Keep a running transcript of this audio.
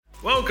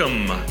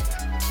Welcome. I'm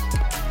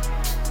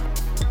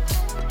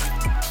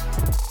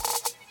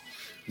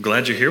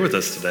glad you're here with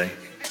us today.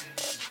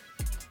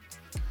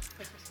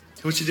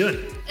 What you doing?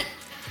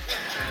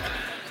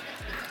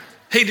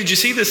 Hey, did you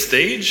see this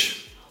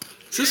stage?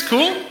 Is this cool?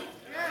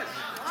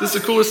 Is this the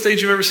coolest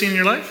stage you've ever seen in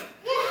your life?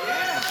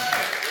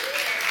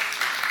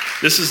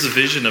 This is the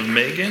vision of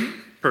Megan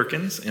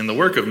Perkins and the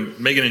work of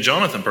Megan and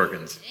Jonathan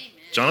Perkins.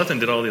 Jonathan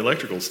did all the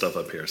electrical stuff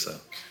up here, so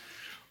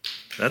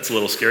that's a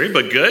little scary,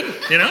 but good,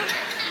 you know?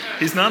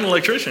 He's not an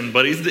electrician,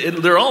 but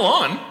they're all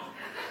on.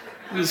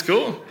 It is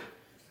cool.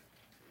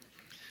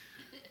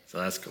 So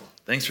that's cool.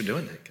 Thanks for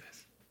doing that,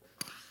 guys.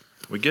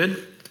 We good?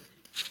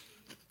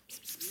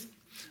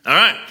 All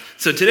right.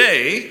 So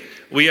today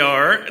we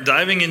are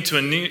diving into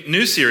a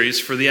new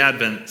series for the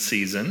Advent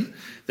season.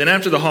 Then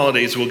after the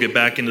holidays, we'll get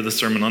back into the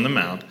Sermon on the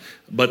Mount.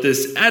 But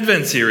this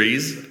Advent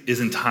series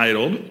is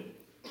entitled,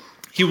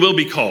 He Will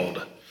Be Called.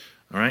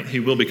 All right?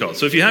 He will be called.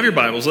 So if you have your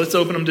Bibles, let's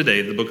open them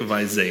today to the book of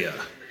Isaiah.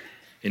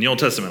 In the Old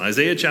Testament,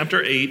 Isaiah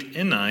chapter 8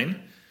 and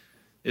 9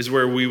 is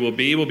where we will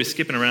be. We'll be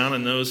skipping around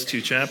in those two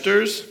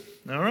chapters.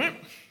 All right?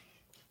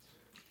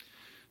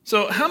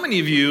 So how many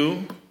of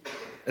you,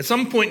 at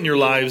some point in your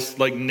lives,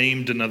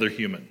 named another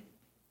human?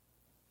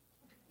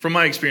 From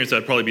my experience,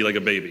 that'd probably be like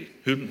a baby.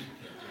 All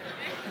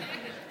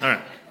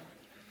right.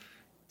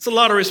 It's a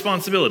lot of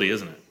responsibility,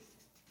 isn't it?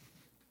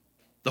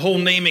 The whole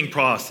naming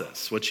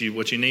process, what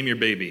you name your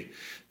baby,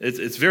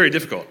 it's very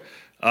difficult.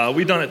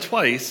 We've done it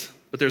twice.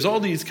 But there's all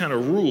these kind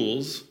of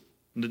rules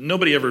that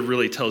nobody ever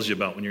really tells you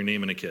about when you're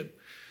naming a kid.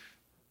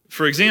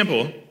 For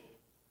example,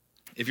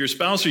 if your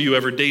spouse or you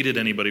ever dated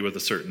anybody with a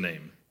certain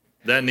name,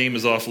 that name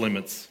is off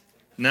limits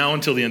now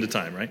until the end of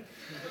time, right?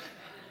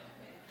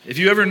 If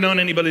you ever known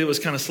anybody that was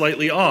kind of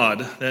slightly odd,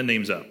 that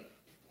name's out.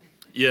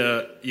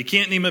 Yeah, you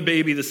can't name a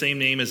baby the same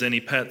name as any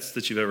pets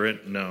that you've ever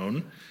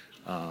known.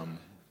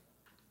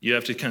 You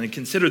have to kind of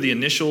consider the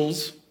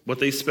initials, what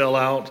they spell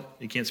out.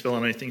 You can't spell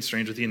out anything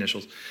strange with the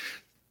initials.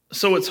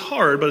 So it's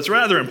hard, but it's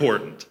rather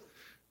important,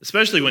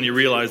 especially when you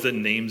realize that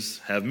names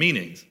have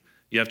meanings.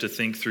 You have to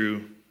think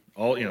through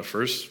all,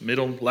 first,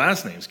 middle,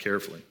 last names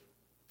carefully.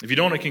 If you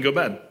don't, it can go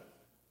bad.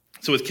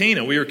 So with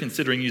Cana, we were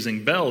considering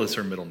using Bell as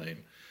her middle name.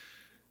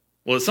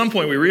 Well, at some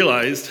point we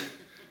realized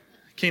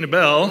Cana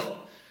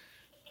Bell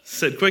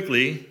said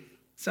quickly,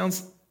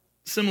 sounds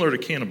similar to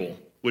cannibal,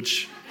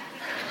 which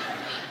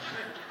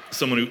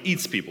someone who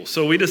eats people.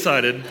 So we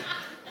decided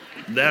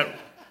that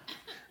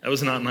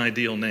was not an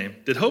ideal name.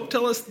 Did Hope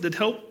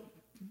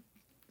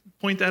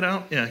point that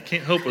out? Yeah,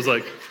 Hope was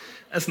like,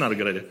 that's not a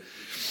good idea.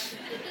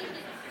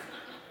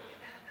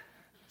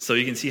 So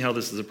you can see how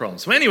this is a problem.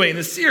 So anyway, in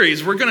this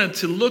series, we're going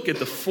to look at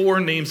the 4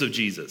 names of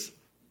Jesus.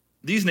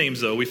 These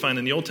names, though, we find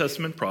in the Old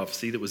Testament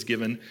prophecy that was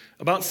given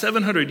about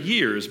 700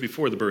 years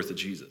before the birth of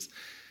Jesus.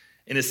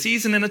 In a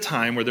season and a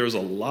time where there was a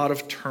lot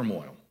of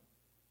turmoil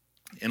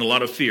and a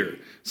lot of fear.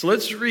 So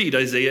let's read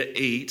Isaiah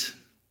 8,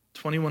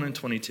 21 and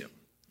 22.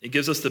 It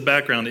gives us the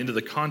background into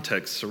the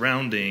context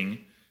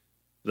surrounding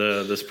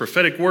this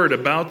prophetic word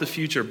about the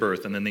future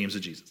birth and the names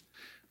of Jesus.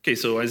 Okay,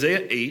 so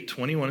Isaiah 8,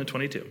 21 and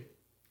 22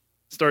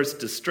 starts,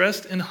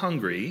 distressed and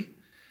hungry,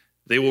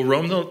 they will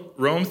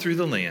roam through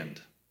the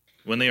land.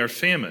 When they are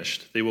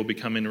famished, they will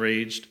become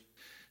enraged,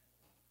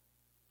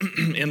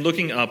 and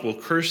looking up will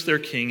curse their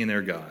king and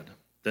their God.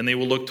 Then they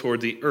will look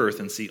toward the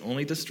earth and see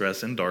only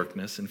distress and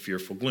darkness and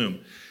fearful gloom,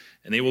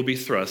 and they will be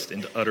thrust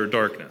into utter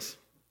darkness.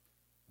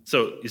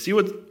 So you see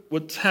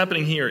what's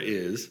happening here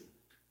is,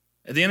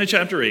 at the end of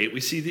chapter 8, we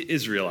see the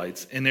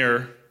Israelites, and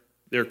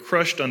they're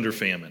crushed under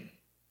famine.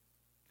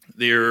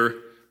 They're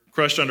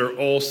crushed under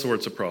all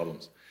sorts of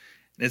problems.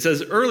 And it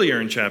says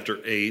earlier in chapter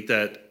 8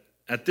 that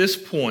at this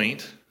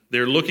point,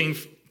 they're looking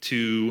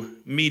to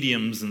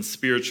mediums and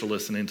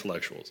spiritualists and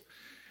intellectuals.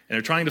 And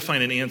they're trying to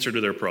find an answer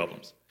to their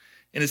problems.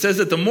 And it says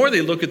that the more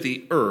they look at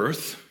the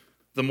earth,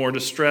 the more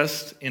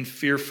distressed and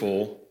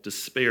fearful,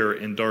 despair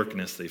and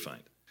darkness they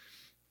find.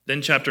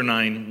 Then chapter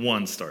 9,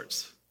 1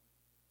 starts.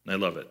 And I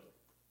love it.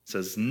 It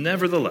says,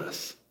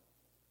 nevertheless,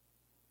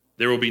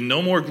 there will be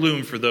no more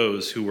gloom for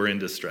those who were in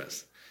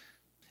distress.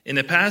 In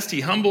the past,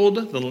 he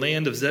humbled the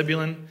land of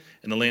Zebulun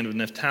and the land of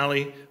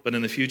Naphtali, but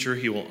in the future,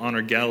 he will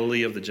honor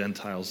Galilee of the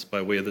Gentiles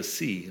by way of the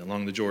sea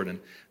along the Jordan.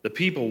 The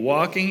people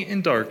walking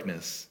in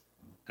darkness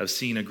have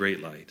seen a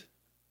great light.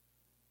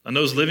 On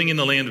those living in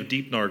the land of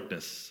deep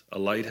darkness, a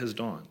light has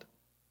dawned.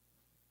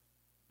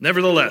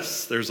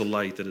 Nevertheless, there's a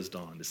light that has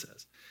dawned, it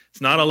says. It's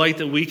not a light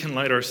that we can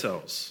light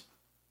ourselves.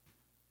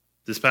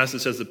 This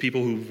passage says the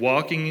people who've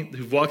walked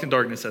in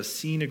darkness have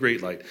seen a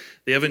great light.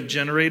 They haven't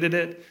generated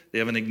it. They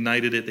haven't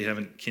ignited it. They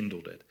haven't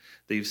kindled it.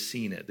 They've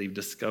seen it. They've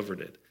discovered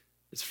it.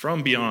 It's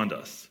from beyond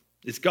us.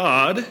 It's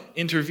God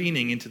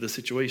intervening into the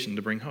situation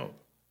to bring hope.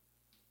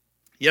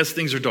 Yes,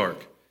 things are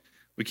dark.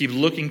 We keep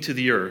looking to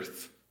the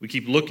earth. We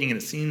keep looking,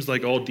 and it seems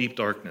like all deep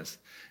darkness.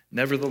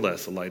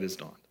 Nevertheless, a light has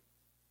dawned.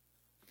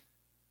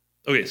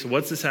 Okay, so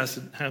what's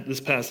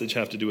this passage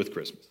have to do with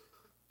Christmas?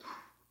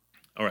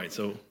 All right,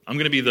 so I'm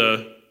going to be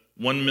the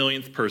 1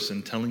 millionth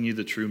person telling you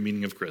the true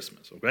meaning of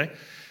Christmas, okay?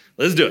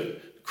 Let's do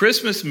it.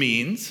 Christmas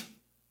means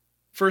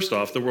First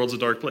off, the world's a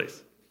dark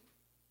place.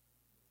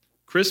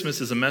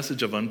 Christmas is a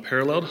message of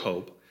unparalleled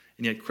hope,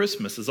 and yet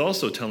Christmas is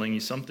also telling you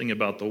something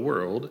about the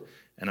world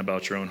and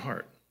about your own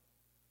heart.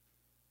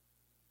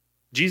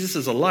 Jesus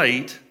is a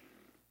light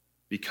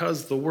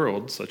because the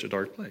world's such a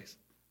dark place.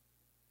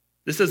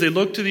 This as they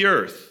look to the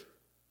earth,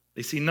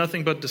 they see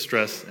nothing but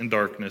distress and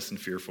darkness and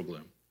fearful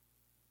gloom.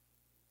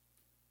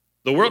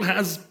 The world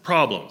has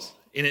problems,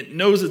 and it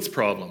knows its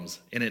problems,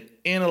 and it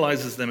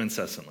analyzes them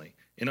incessantly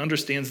and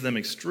understands them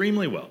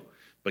extremely well,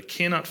 but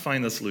cannot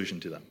find the solution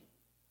to them.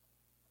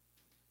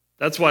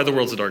 That's why the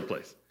world's a dark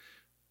place.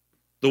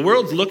 The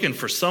world's looking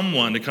for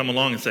someone to come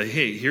along and say,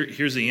 hey,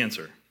 here's the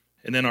answer.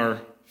 And then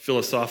our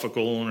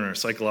philosophical and our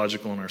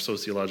psychological and our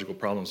sociological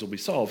problems will be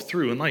solved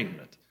through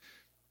enlightenment.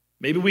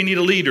 Maybe we need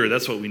a leader.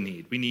 That's what we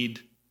need. We need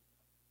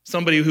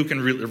somebody who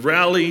can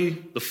rally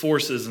the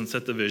forces and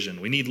set the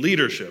vision. We need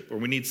leadership, or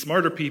we need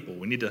smarter people.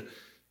 We need to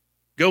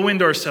go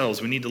into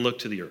ourselves. We need to look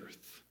to the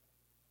earth.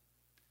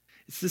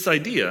 It's this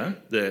idea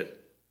that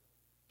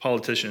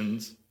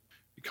politicians,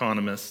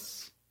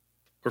 economists,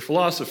 or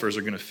philosophers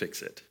are going to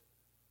fix it.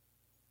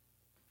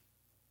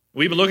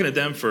 We've been looking at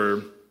them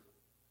for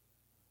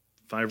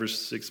 5 or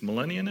 6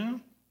 millennia now.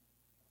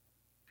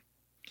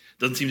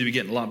 Doesn't seem to be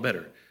getting a lot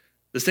better.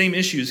 The same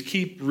issues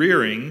keep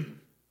rearing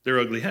their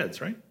ugly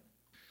heads, right?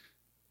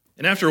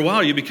 And after a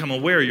while, you become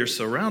aware you're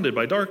surrounded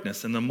by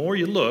darkness, and the more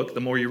you look,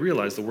 the more you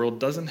realize the world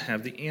doesn't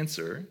have the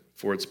answer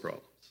for its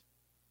problems.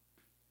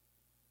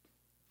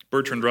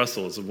 Bertrand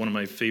Russell is one of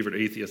my favorite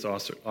atheist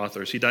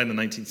authors. He died in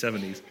the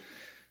 1970s.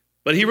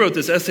 But he wrote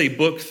this essay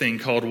book thing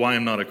called Why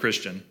I'm Not a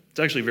Christian. It's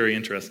actually very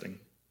interesting.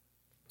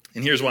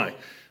 And here's why.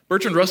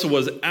 Bertrand Russell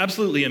was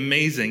absolutely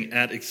amazing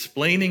at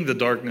explaining the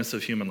darkness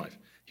of human life.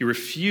 He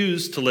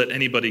refused to let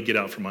anybody get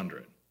out from under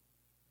it.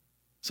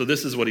 So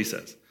this is what he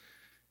says.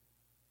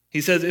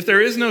 He says, if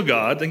there is no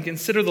God, then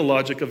consider the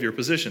logic of your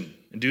position,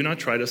 and do not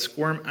try to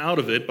squirm out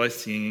of it by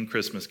singing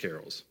Christmas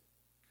carols.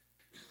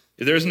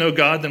 If there is no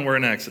God, then we're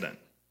an accident.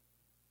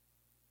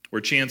 We're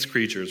chance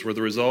creatures. We're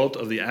the result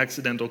of the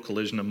accidental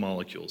collision of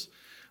molecules.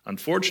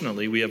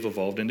 Unfortunately, we have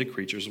evolved into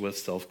creatures with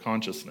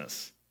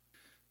self-consciousness.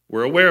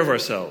 We're aware of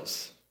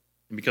ourselves.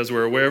 And because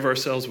we're aware of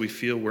ourselves, we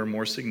feel we're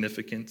more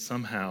significant,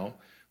 somehow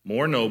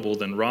more noble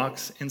than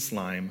rocks and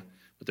slime,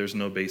 but there's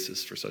no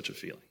basis for such a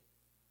feeling.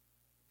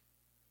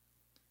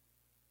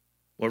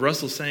 What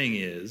Russell's saying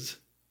is,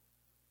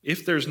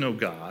 if there's no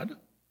God,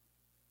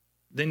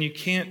 then you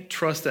can't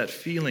trust that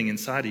feeling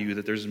inside of you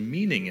that there's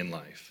meaning in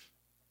life.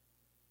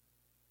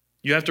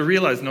 You have to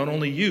realize not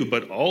only you,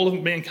 but all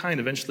of mankind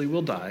eventually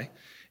will die,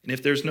 and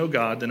if there's no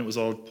God, then it was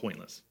all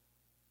pointless.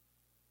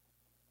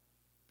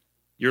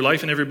 Your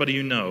life and everybody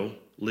you know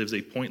lives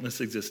a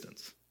pointless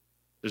existence.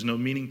 There's no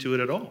meaning to it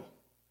at all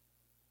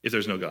if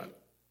there's no God.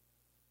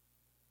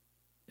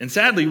 And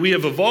sadly, we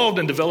have evolved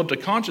and developed a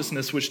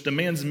consciousness which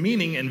demands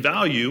meaning and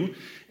value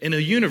in a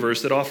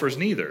universe that offers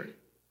neither.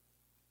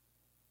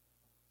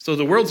 So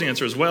the world's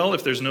answer is, well,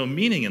 if there's no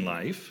meaning in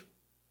life,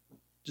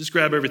 just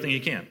grab everything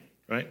you can,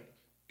 right?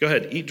 Go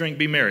ahead, eat, drink,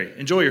 be merry.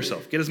 Enjoy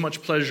yourself. Get as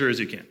much pleasure as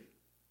you can.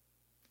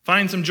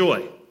 Find some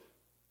joy.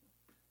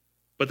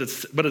 But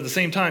at the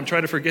same time, try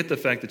to forget the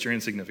fact that you're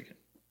insignificant.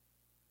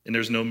 And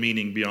there's no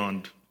meaning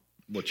beyond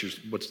what's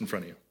in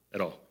front of you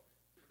at all.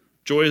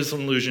 Joy is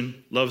an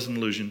illusion, love is an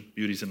illusion,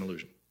 beauty is an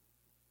illusion.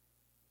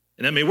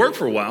 And that may work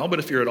for a while, but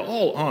if you're at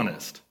all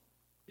honest,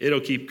 it'll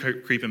keep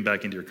creeping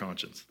back into your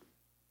conscience.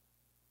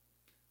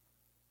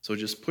 So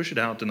just push it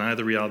out, deny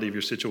the reality of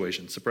your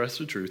situation, suppress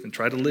the truth, and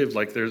try to live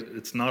like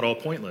it's not all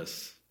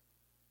pointless.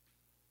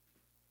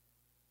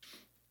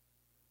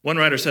 One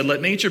writer said,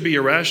 let nature be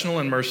irrational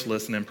and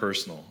merciless and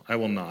impersonal. I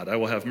will not. I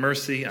will have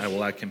mercy. I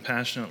will act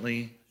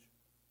compassionately.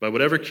 By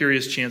whatever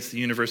curious chance the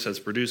universe has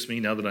produced me,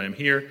 now that I am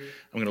here,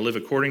 I'm going to live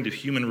according to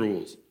human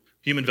rules,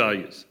 human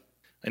values.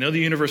 I know the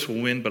universe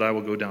will win, but I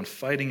will go down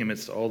fighting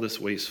amidst all this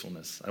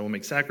wastefulness. I will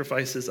make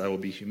sacrifices. I will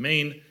be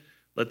humane.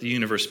 Let the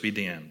universe be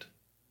damned.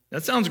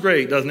 That sounds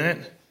great, doesn't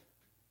it?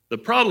 The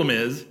problem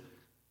is,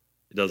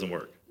 it doesn't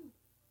work.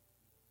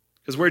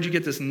 Because where'd you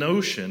get this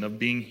notion of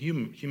being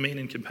humane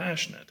and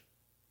compassionate?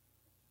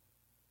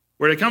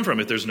 Where'd it come from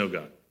if there's no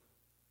God?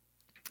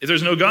 If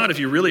there's no God, if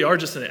you really are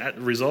just a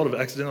result of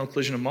accidental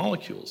collision of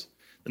molecules,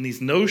 then these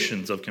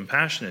notions of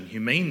compassion and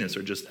humaneness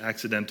are just an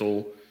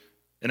accidental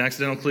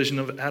collision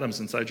of atoms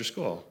inside your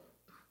skull.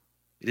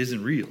 It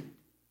isn't real.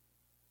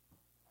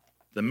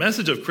 The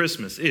message of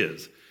Christmas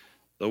is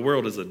the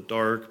world is a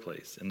dark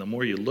place, and the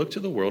more you look to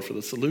the world for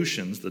the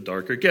solutions, the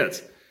darker it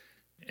gets.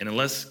 And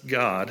unless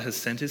God has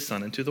sent his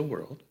Son into the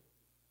world,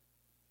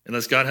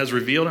 unless God has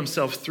revealed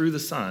himself through the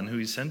Son who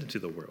he sent into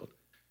the world,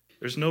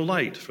 there's no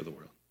light for the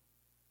world.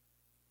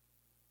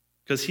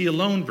 Because he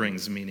alone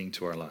brings meaning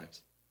to our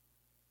lives.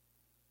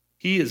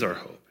 He is our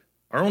hope,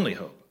 our only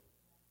hope.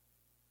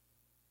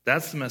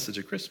 That's the message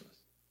of Christmas.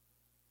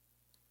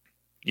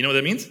 You know what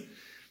that means?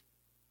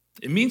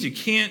 It means you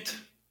can't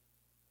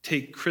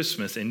take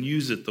Christmas and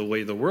use it the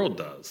way the world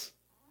does.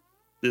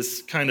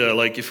 This kind of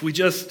like, if we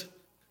just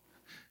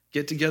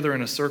get together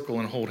in a circle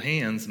and hold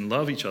hands and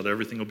love each other,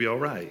 everything will be all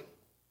right.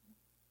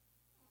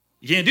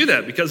 You can't do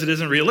that because it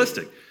isn't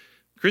realistic.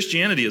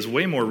 Christianity is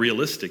way more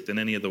realistic than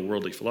any of the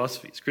worldly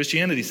philosophies.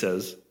 Christianity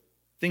says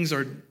things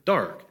are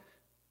dark.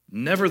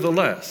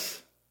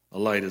 Nevertheless, a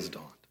light has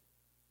dawned.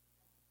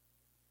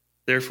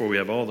 Therefore, we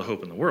have all the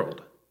hope in the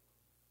world.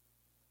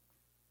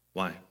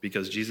 Why?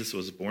 Because Jesus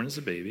was born as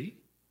a baby,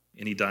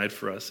 and he died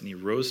for us, and he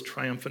rose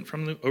triumphant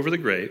over the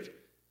grave,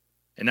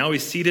 and now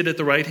he's seated at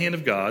the right hand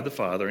of God, the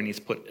Father, and he's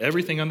put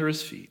everything under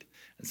his feet.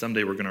 And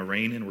someday we're going to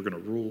reign and we're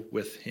going to rule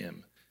with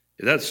him.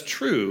 If that's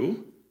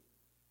true,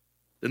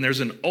 then there's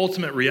an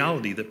ultimate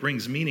reality that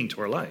brings meaning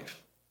to our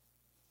life.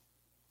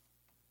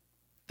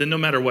 Then no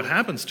matter what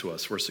happens to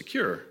us, we're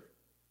secure.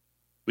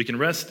 We can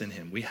rest in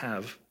him. We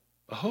have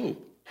a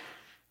hope.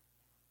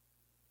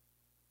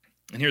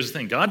 And here's the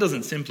thing. God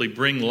doesn't simply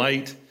bring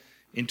light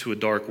into a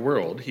dark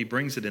world. He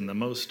brings it in the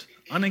most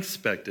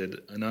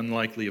unexpected and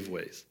unlikely of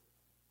ways.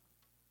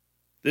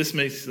 This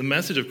makes the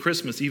message of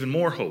Christmas even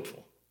more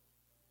hopeful.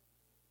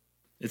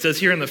 It says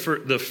here in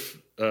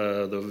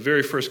the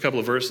very first couple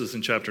of verses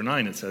in chapter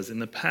 9, it says, "In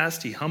the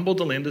past he humbled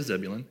the land of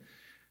Zebulun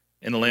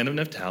and the land of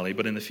Naphtali,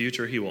 but in the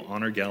future he will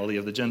honor Galilee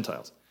of the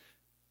Gentiles."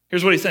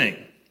 Here's what he's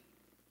saying.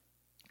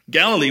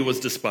 Galilee was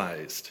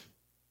despised,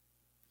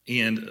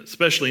 and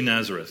especially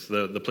Nazareth,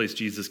 the place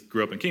Jesus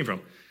grew up and came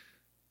from.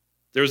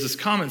 There was this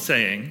common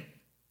saying,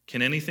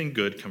 can anything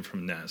good come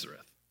from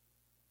Nazareth?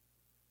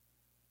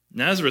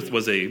 Nazareth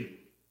was a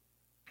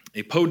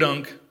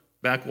podunk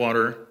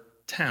backwater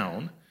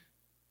town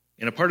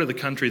in a part of the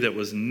country that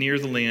was near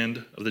the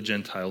land of the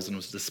Gentiles and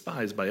was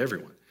despised by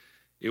everyone.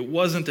 It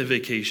wasn't a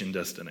vacation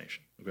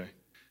destination, okay?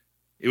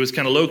 It was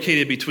kind of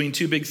located between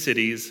two big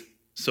cities,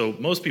 so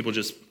most people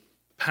just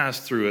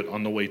passed through it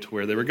on the way to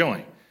where they were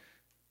going.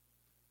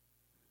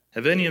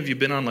 Have any of you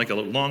been on like a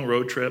long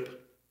road trip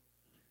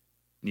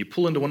and you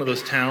pull into one of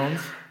those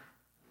towns,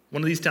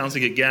 one of these towns to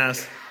get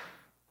gas,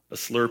 a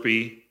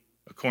Slurpee,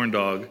 a corn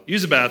dog,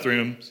 use the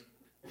bathrooms,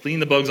 clean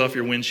the bugs off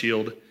your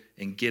windshield,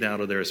 and get out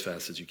of there as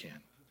fast as you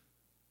can?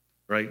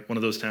 Right? One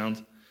of those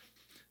towns.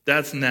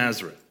 That's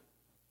Nazareth.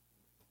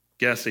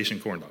 Gas station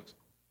corn dogs.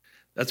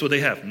 That's what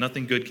they have.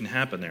 Nothing good can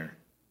happen there.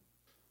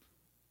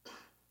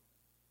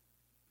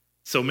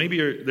 So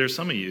maybe there's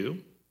some of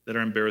you that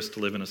are embarrassed to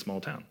live in a small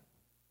town.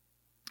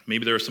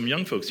 Maybe there are some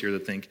young folks here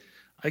that think,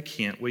 I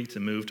can't wait to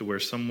move to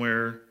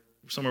somewhere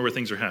where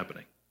things are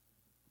happening.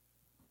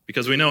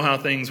 Because we know how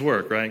things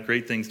work, right?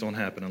 Great things don't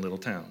happen in little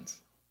towns.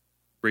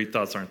 Great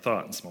thoughts aren't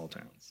thought in small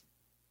towns.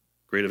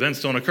 Great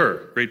events don't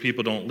occur. Great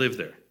people don't live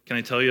there. Can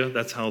I tell you,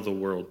 that's how the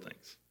world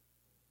thinks.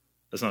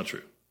 That's not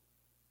true.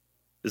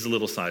 This is a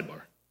little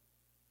sidebar.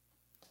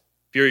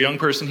 If you're a young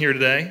person here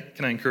today,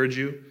 can I encourage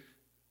you?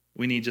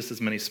 We need just as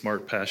many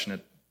smart,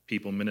 passionate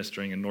people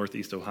ministering in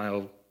Northeast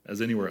Ohio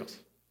as anywhere else.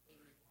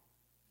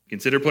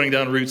 Consider putting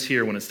down roots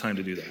here when it's time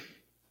to do that.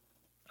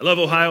 I love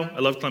Ohio. I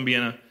love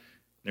Columbiana.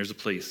 There's a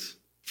place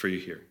for you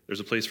here. There's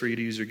a place for you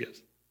to use your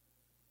gifts.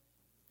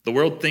 The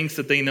world thinks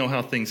that they know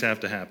how things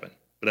have to happen,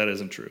 but that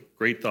isn't true.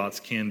 Great thoughts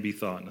can be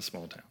thought in a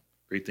small town.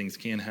 Great things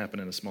can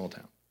happen in a small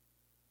town.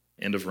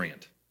 End of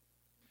rant.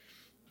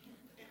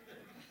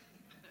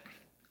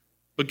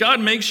 But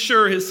God makes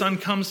sure his son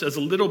comes as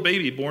a little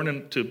baby born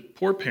into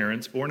poor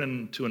parents, born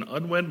into an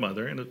unwed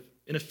mother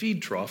in a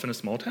feed trough in a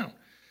small town.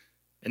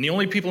 And the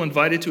only people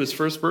invited to his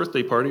first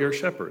birthday party are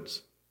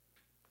shepherds.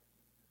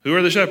 Who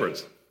are the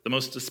shepherds? The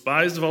most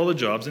despised of all the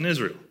jobs in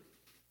Israel.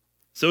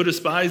 So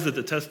despised that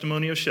the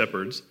testimony of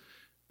shepherds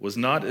was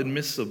not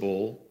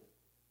admissible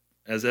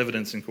as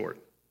evidence in court.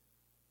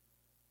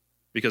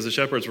 Because the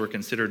shepherds were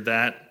considered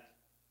that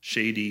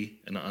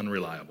shady and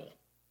unreliable.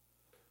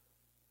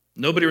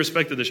 Nobody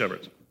respected the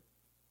shepherds.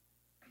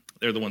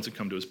 They're the ones who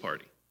come to his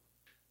party.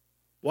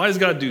 Why does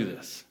God do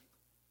this?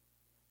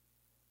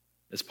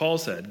 As Paul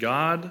said,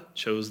 God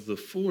chose the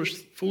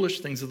foolish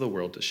things of the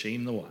world to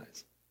shame the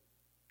wise.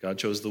 God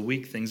chose the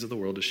weak things of the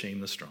world to shame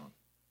the strong.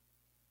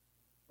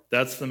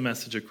 That's the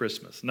message of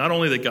Christmas. Not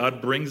only that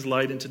God brings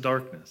light into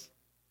darkness,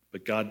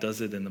 but God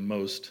does it in the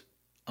most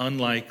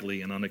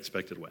unlikely and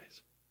unexpected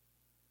ways.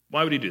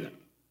 Why would he do that?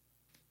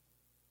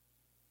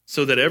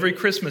 So that every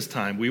Christmas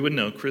time we would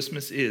know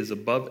Christmas is,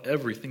 above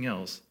everything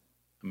else,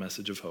 a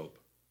message of hope.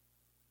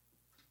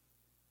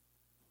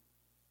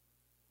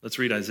 Let's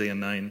read Isaiah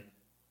 9,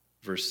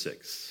 verse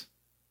 6.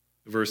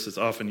 A verse that's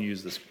often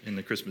used in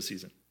the Christmas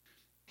season.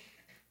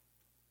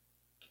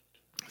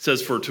 It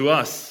says, "For to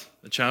us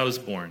a child is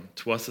born,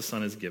 to us a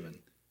son is given,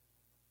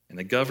 and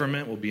the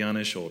government will be on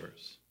his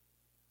shoulders."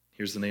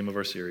 Here's the name of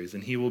our series.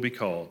 "And he will be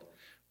called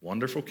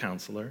Wonderful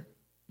Counselor,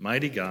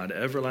 Mighty God,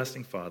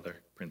 Everlasting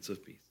Father, Prince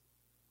of Peace.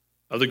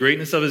 Of the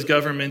greatness of his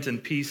government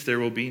and peace there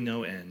will be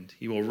no end.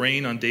 He will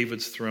reign on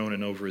David's throne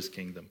and over his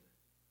kingdom,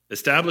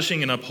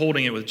 establishing and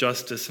upholding it with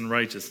justice and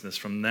righteousness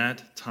from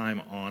that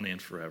time on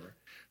and forever.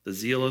 The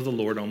zeal of the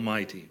Lord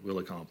Almighty will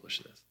accomplish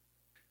this."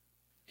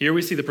 Here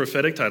we see the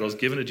prophetic titles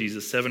given to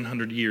Jesus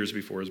 700 years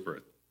before his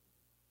birth.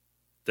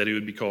 That he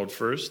would be called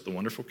first, the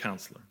Wonderful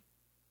Counselor.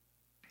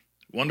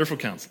 Wonderful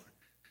Counselor.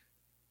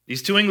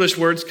 These two English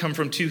words come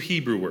from two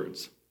Hebrew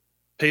words,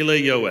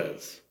 Pele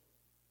Yoez.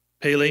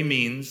 Pele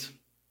means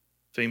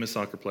famous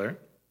soccer player.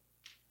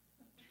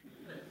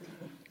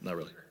 Not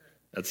really.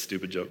 That's a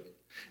stupid joke.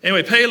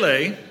 Anyway,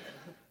 Pele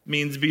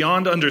means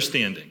beyond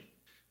understanding.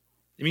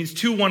 It means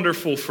too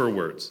wonderful for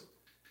words.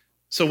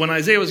 So when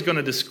Isaiah was going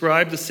to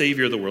describe the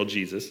Savior of the world,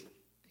 Jesus,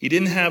 he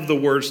didn't have the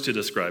words to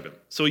describe him.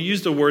 So he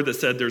used a word that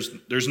said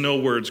there's no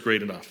words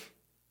great enough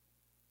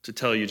to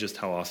tell you just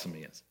how awesome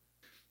he is.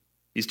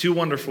 He's too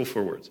wonderful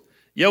for words.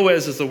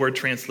 Yoez is the word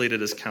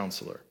translated as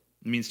counselor.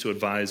 It means to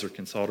advise or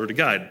consult or to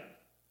guide.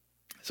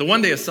 So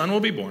one day a son will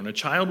be born, a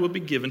child will be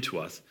given to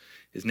us.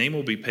 His name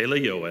will be Pele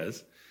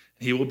Yoez.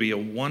 He will be a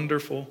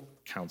wonderful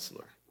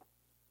counselor.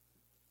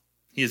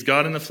 He is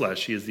God in the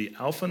flesh. He is the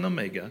Alpha and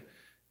Omega,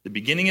 the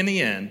beginning and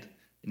the end,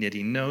 and yet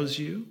he knows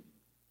you,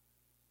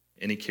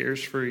 and he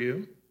cares for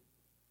you,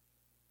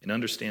 and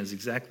understands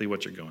exactly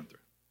what you're going through.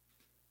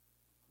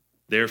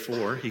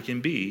 Therefore, he can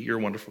be your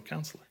wonderful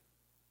counselor.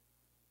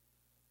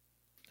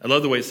 I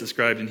love the way it's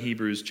described in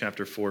Hebrews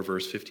chapter 4,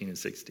 verse 15 and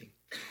 16.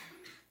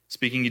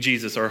 Speaking of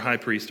Jesus, our high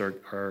priest,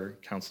 our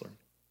counselor.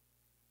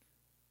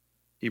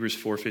 Hebrews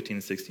 4, 15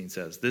 and 16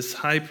 says, "This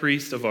high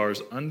priest of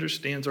ours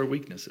understands our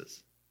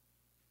weaknesses,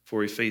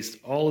 for he faced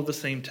all of the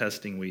same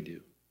testing we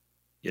do,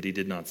 yet he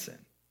did not sin."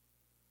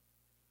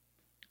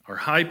 Our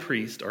high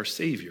priest, our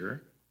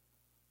Savior,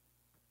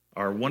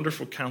 our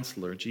wonderful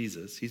counselor,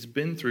 Jesus, he's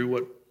been through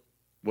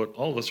what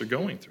all of us are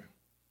going through.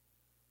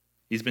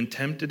 He's been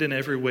tempted in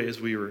every way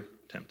as we were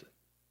tempted,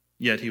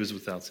 yet he was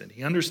without sin.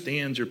 He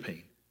understands your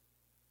pain.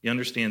 He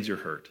understands your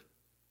hurt.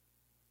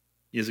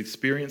 He has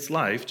experienced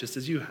life just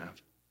as you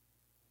have.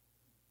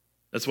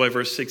 That's why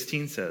verse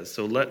 16 says,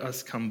 "So let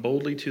us come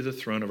boldly to the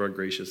throne of our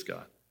gracious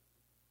God.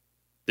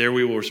 There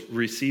we will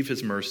receive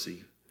his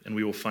mercy, and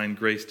we will find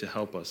grace to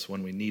help us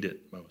when we need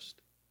it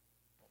most."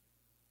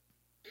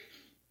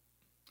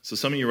 So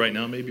some of you right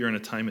now, maybe you're in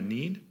a time of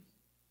need.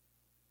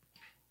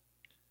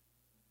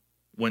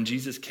 When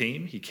Jesus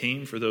came, he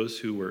came for those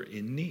who were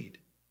in need.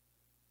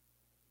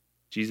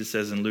 Jesus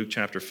says in Luke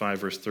chapter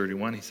 5, verse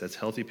 31, he says,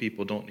 "Healthy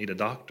people don't need a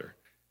doctor,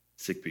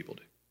 sick people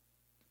do."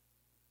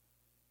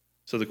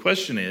 So the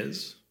question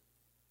is,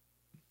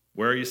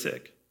 where are you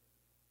sick?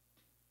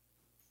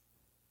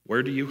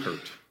 Where do you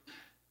hurt?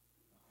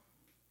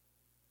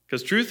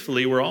 Because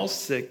truthfully, we're all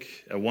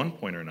sick at one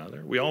point or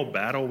another. We all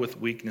battle with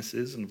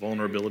weaknesses and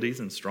vulnerabilities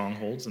and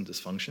strongholds and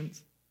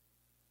dysfunctions.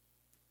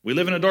 We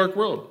live in a dark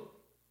world.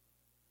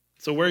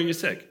 So where are you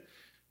sick?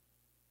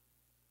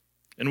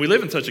 And we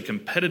live in such a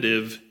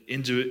competitive,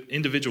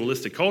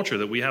 individualistic culture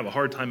that we have a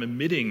hard time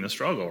admitting the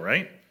struggle,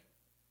 right?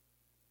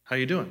 How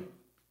you doing?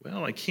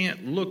 Well, I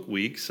can't look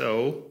weak,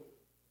 so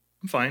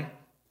I'm fine.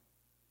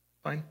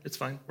 Fine, it's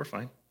fine, we're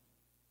fine.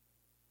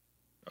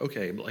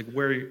 Okay, but like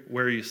where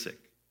are you sick?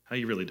 How are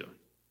you really doing?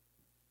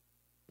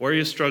 Where are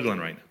you struggling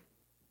right now?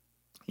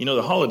 You know,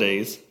 the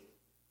holidays,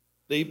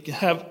 they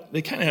kind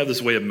of have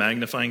this way of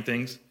magnifying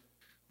things.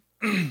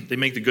 They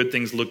make the good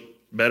things look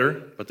better,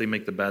 but they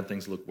make the bad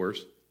things look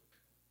worse.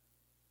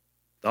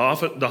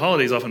 The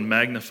holidays often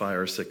magnify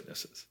our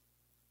sicknesses.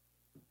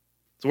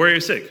 So where are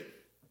you sick?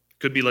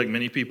 Could be like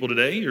many people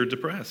today, you're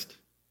depressed.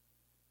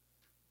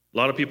 A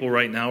lot of people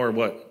right now are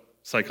what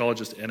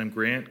psychologist Adam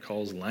Grant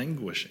calls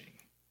languishing.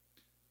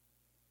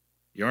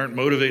 You aren't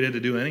motivated to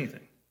do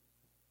anything.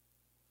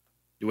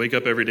 You wake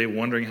up every day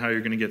wondering how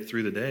you're going to get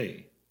through the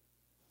day.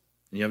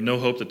 And you have no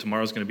hope that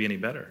tomorrow's going to be any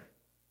better.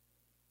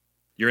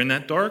 You're in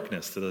that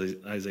darkness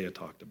that Isaiah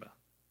talked about.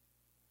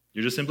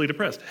 You're just simply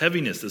depressed.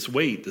 Heaviness, this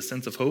weight, this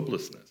sense of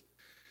hopelessness.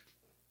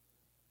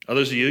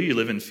 Others of you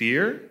live in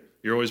fear.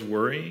 You're always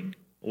worrying,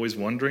 always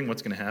wondering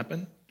what's going to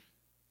happen.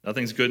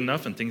 Nothing's good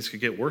enough and things could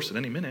get worse at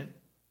any minute.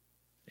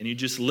 And you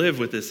just live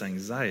with this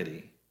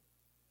anxiety.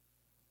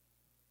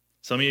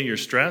 Some of you, you're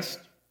stressed.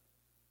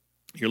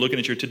 You're looking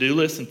at your to-do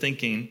list and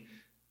thinking,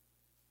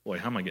 boy,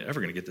 how am I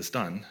ever going to get this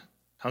done?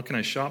 How can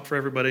I shop for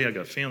everybody? I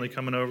got family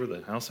coming over.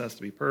 The house has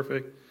to be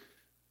perfect.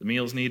 The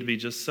meals need to be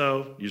just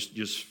so. You're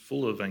just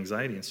full of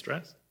anxiety and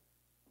stress.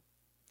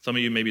 Some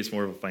of you, maybe it's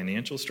more of a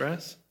financial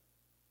stress.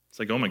 It's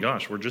like, oh my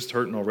gosh, we're just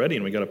hurting already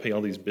and we got to pay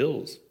all these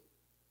bills.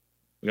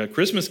 We got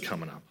Christmas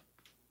coming up.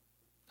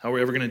 How are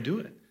we ever going to do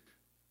it?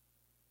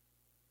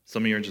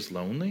 Some of you are just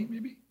lonely,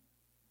 maybe.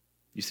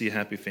 You see a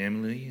happy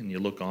family and you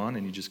look on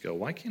and you just go,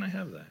 why can't I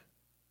have that?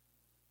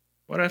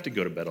 Why do I have to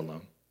go to bed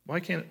alone? Why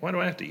do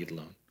I have to eat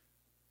alone?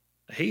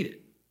 I hate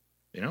it,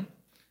 you know?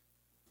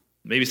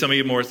 Maybe some of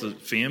you more it's a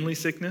family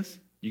sickness.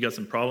 You got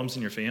some problems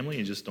in your family,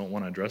 you just don't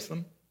want to address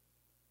them.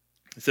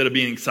 Instead of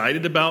being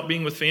excited about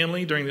being with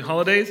family during the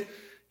holidays,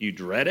 you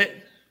dread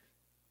it.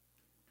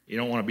 You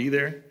don't want to be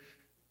there.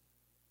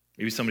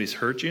 Maybe somebody's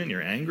hurt you and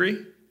you're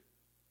angry.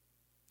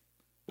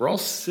 We're all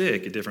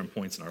sick at different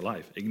points in our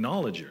life.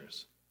 Acknowledge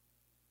yours.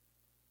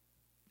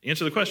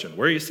 Answer the question,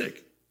 where are you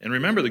sick? And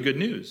remember the good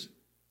news.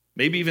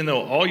 Maybe even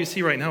though all you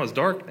see right now is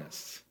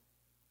darkness,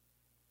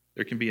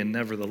 there can be a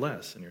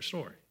nevertheless in your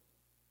story.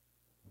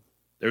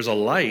 There's a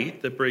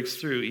light that breaks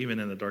through even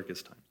in the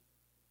darkest time.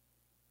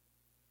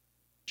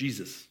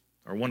 Jesus,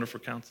 our wonderful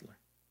counselor.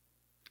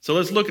 So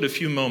let's look at a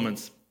few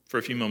moments for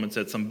a few moments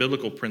at some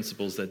biblical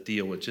principles that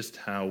deal with just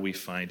how we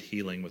find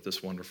healing with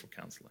this wonderful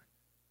counselor.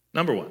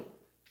 Number one,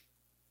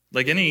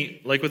 like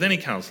with any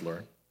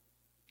counselor,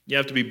 you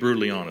have to be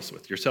brutally honest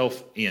with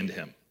yourself and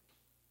him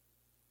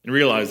and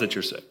realize that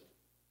you're sick.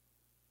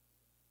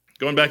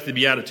 Going back to the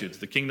Beatitudes,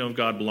 the kingdom of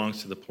God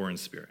belongs to the poor in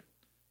spirit.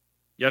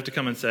 You have to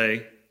come and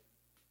say,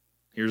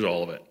 here's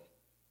all of it.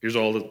 Here's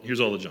all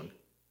the junk.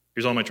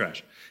 Here's all my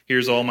trash.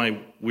 Here's all my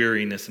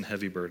weariness and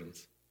heavy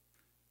burdens.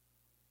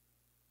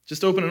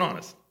 Just open and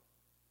honest.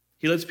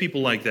 He lets people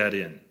like that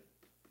in.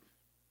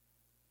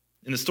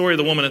 In the story of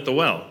the woman at the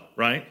well,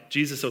 right?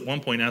 Jesus at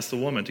one point asked the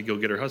woman to go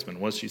get her husband.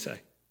 What does she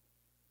say?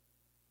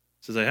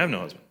 She says, I have no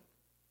husband.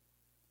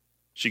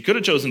 She could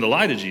have chosen to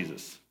lie to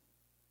Jesus.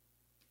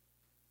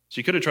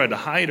 She could have tried to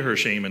hide her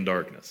shame in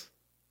darkness.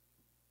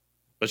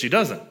 But she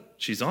doesn't.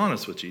 She's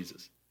honest with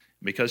Jesus.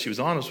 And because she was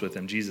honest with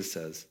him, Jesus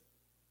says,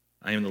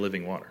 I am the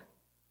living water.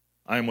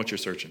 I am what you're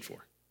searching for.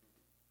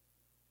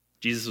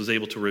 Jesus was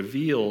able to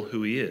reveal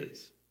who he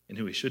is and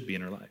who he should be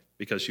in her life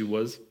because she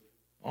was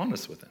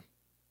honest with him.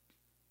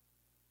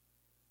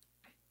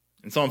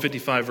 In Psalm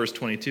 55, verse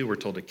 22, we're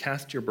told to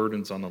cast your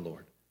burdens on the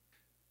Lord.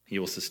 He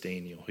will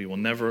sustain you. He will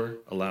never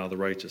allow the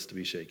righteous to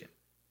be shaken.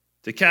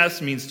 To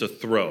cast means to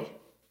throw.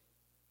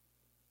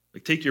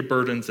 Like take your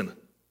burdens and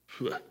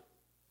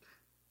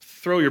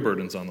throw your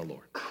burdens on the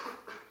Lord.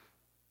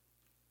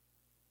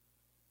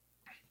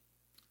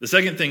 The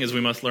second thing is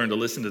we must learn to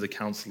listen to the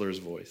counselor's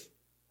voice.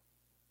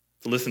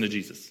 To listen to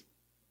Jesus.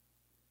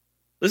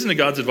 Listen to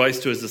God's advice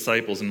to his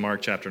disciples in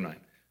Mark chapter 9.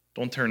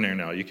 Don't turn there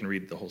now. You can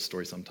read the whole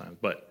story sometime.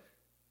 But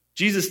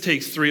Jesus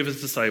takes 3 of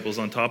his disciples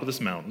on top of this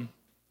mountain.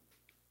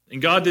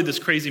 And God did this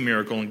crazy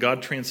miracle, and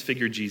God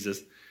transfigured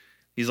Jesus.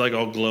 He's like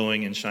all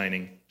glowing and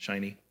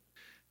shiny.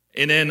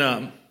 And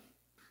then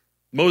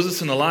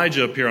Moses and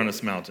Elijah appear on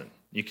this mountain.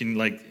 You can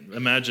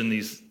imagine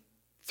these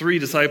 3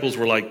 disciples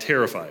were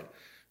terrified.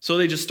 So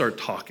they just start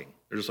talking.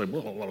 They're just like,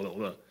 blah, blah, blah,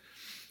 blah.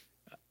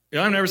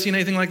 I've never seen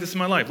anything like this in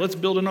my life. Let's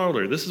build an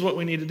altar. This is what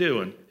we need to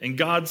do. And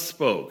God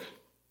spoke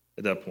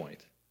at that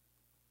point.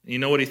 You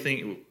know what he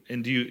think?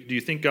 And do you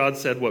think God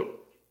said what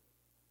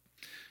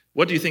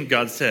do you think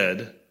God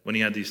said when he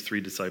had these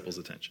 3 disciples'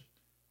 attention?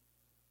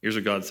 Here's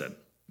what God said.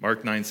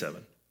 Mark 9:7.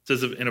 It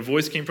says, and a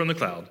voice came from the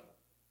cloud.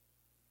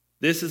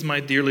 This is my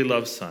dearly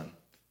loved son.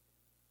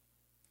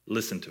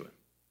 Listen to him.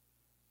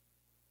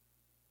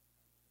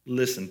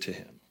 Listen to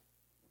him.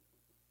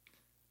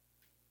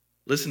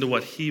 Listen to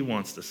what he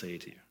wants to say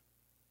to you.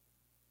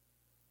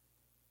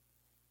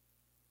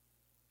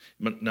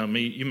 But now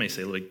you may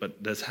say, but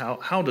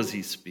how does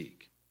he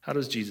speak? How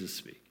does Jesus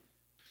speak?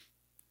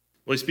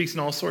 Well, he speaks in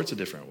all sorts of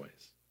different ways.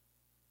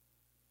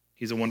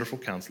 He's a wonderful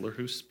counselor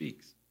who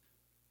speaks.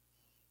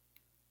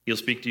 He'll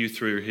speak to you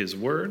through his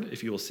word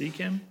if you will seek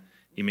him.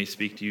 He may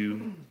speak to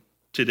you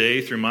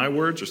today through my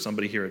words or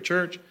somebody here at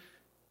church.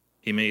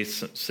 He may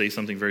say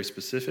something very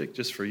specific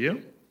just for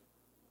you.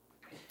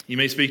 He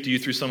may speak to you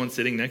through someone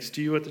sitting next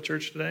to you at the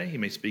church today. He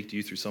may speak to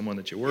you through someone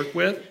that you work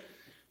with.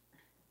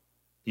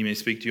 He may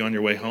speak to you on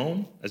your way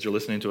home as you're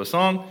listening to a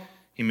song.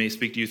 He may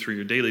speak to you through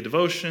your daily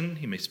devotion.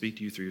 He may speak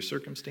to you through your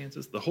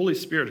circumstances. The Holy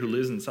Spirit who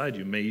lives inside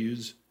you may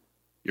use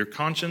your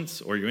conscience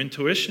or your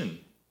intuition.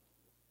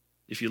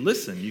 If you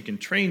listen, you can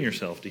train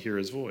yourself to hear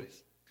his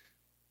voice.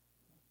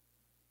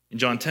 In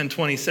John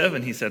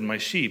 10:27, he said, my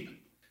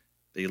sheep,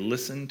 they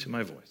listen to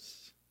my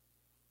voice.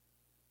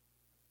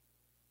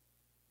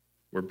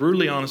 We're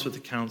brutally honest with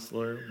the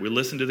counselor. We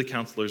listen to the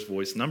counselor's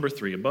voice. Number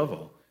 3, above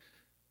all,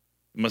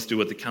 we must do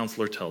what the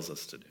counselor tells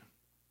us to do.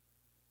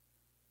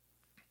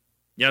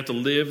 You have to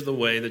live the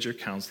way that your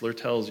counselor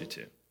tells you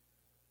to.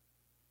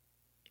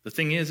 The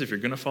thing is, if you're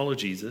going to follow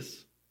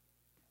Jesus,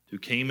 who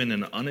came in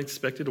an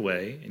unexpected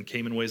way and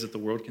came in ways that the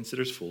world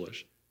considers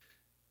foolish,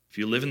 if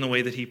you live in the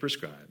way that he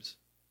prescribes,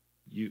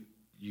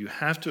 you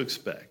have to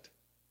expect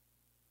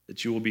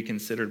that you will be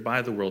considered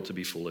by the world to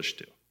be foolish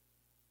too.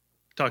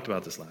 We talked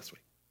about this last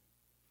week.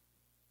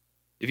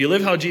 If you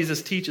live how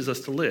Jesus teaches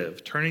us to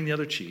live, turning the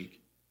other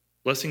cheek,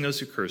 blessing those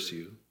who curse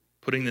you,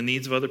 putting the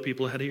needs of other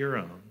people ahead of your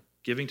own,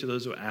 giving to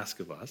those who ask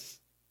of us,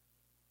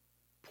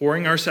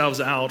 pouring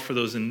ourselves out for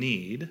those in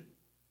need,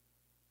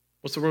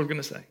 what's the world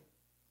going to say?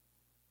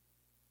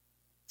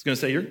 It's going to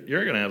say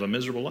you're going to have a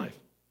miserable life.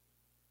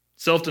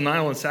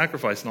 Self-denial and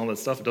sacrifice and all that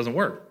stuff, it doesn't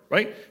work,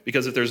 right?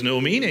 Because if there's no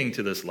meaning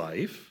to this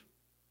life,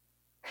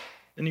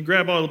 then you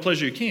grab all the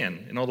pleasure you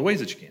can in all the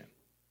ways that you can,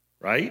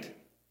 right?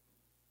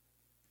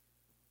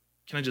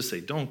 Can I just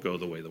say, don't go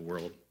the way the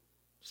world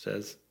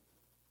says.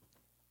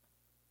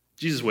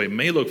 Jesus' way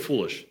may look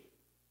foolish,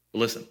 but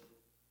listen,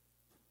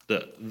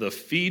 the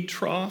feed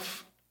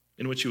trough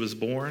in which he was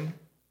born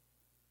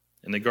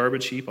and the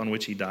garbage heap on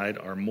which he died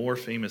are more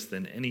famous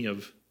than any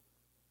of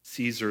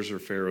Caesar's or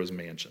Pharaoh's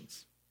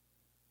mansions.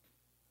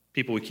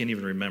 People we can't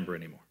even remember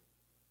anymore.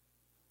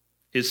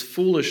 His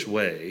foolish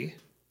way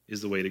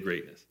is the way to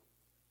greatness.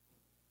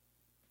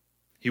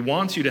 He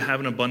wants you to have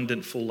an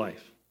abundant, full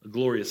life, a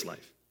glorious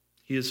life.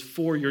 He is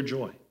for your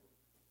joy.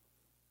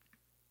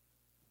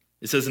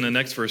 It says in the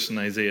next verse in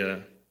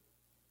Isaiah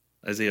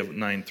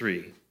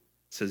 9:3,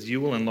 It says,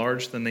 you will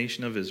enlarge the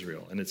nation of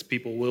Israel, and its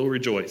people will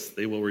rejoice.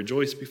 They will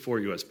rejoice before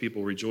you as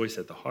people rejoice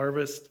at the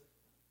harvest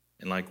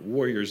and like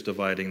warriors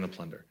dividing the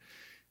plunder.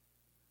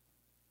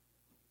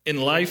 In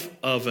life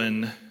of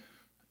an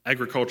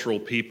agricultural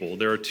people,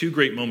 there are two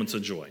great moments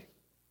of joy.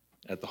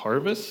 At the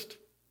harvest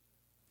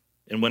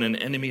and when an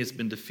enemy has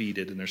been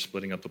defeated and they're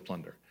splitting up the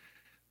plunder.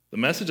 The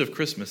message of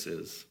Christmas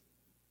is,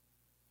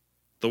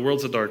 the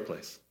world's a dark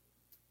place.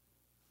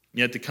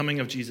 Yet the coming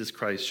of Jesus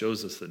Christ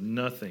shows us that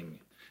nothing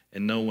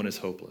and no one is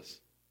hopeless.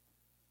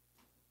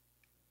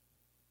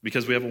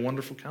 Because we have a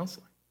wonderful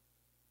counselor.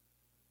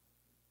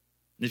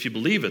 And if you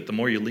believe it, the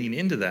more you lean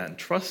into that and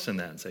trust in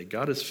that and say,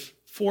 God is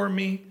for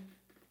me,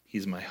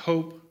 he's my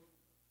hope,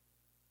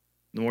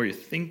 the more you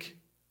think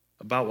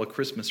about what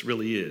Christmas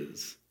really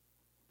is,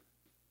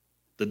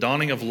 the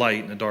dawning of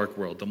light in a dark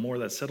world, the more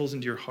that settles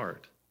into your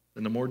heart,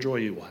 then the more joy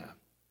you will have.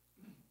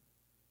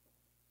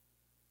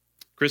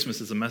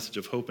 Christmas is a message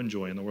of hope and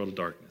joy in the world of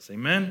darkness.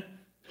 Amen?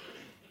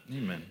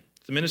 Amen.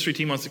 The ministry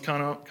team wants to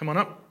come on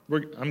up.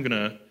 I'm going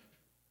to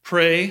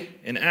pray,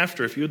 and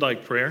after, if you would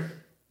like prayer,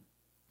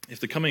 if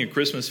the coming of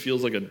Christmas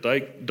feels like a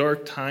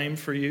dark time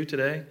for you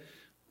today,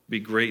 it'd be a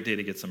great day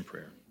to get some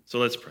prayer. So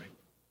let's pray.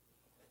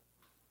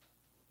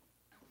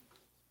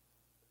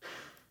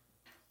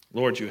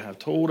 Lord, you have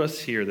told us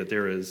here that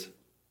there is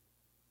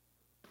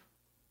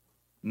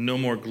no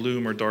more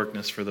gloom or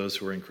darkness for those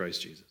who are in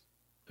Christ Jesus,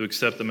 who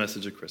accept the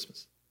message of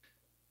Christmas.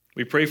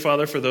 We pray,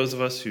 Father, for those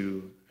of us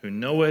who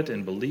know it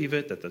and believe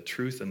it, that the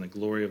truth and the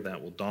glory of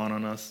that will dawn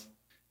on us.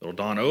 It will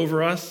dawn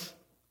over us.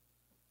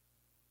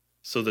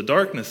 So the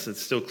darkness that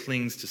still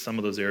clings to some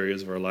of those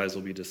areas of our lives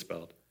will be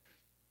dispelled.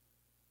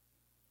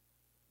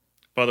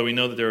 Father, we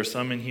know that there are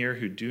some in here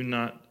who do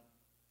not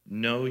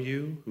know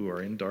you, who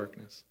are in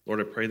darkness. Lord,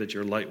 I pray that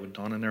your light would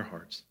dawn in their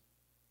hearts,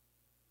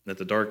 that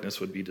the darkness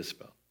would be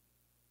dispelled.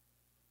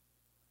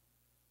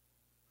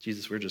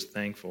 Jesus, we're just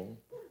thankful.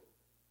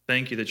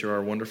 Thank you that you're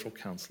our wonderful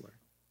counselor,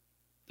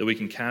 that we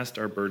can cast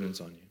our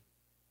burdens on you.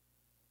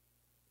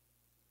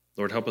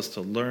 Lord, help us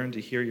to learn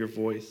to hear your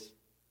voice,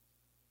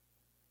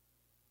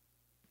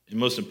 and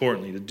most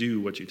importantly, to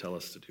do what you tell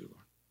us to do,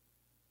 Lord.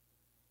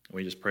 And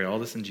we just pray all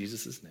this in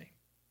Jesus' name.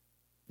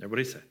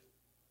 Everybody say,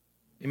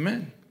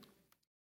 amen.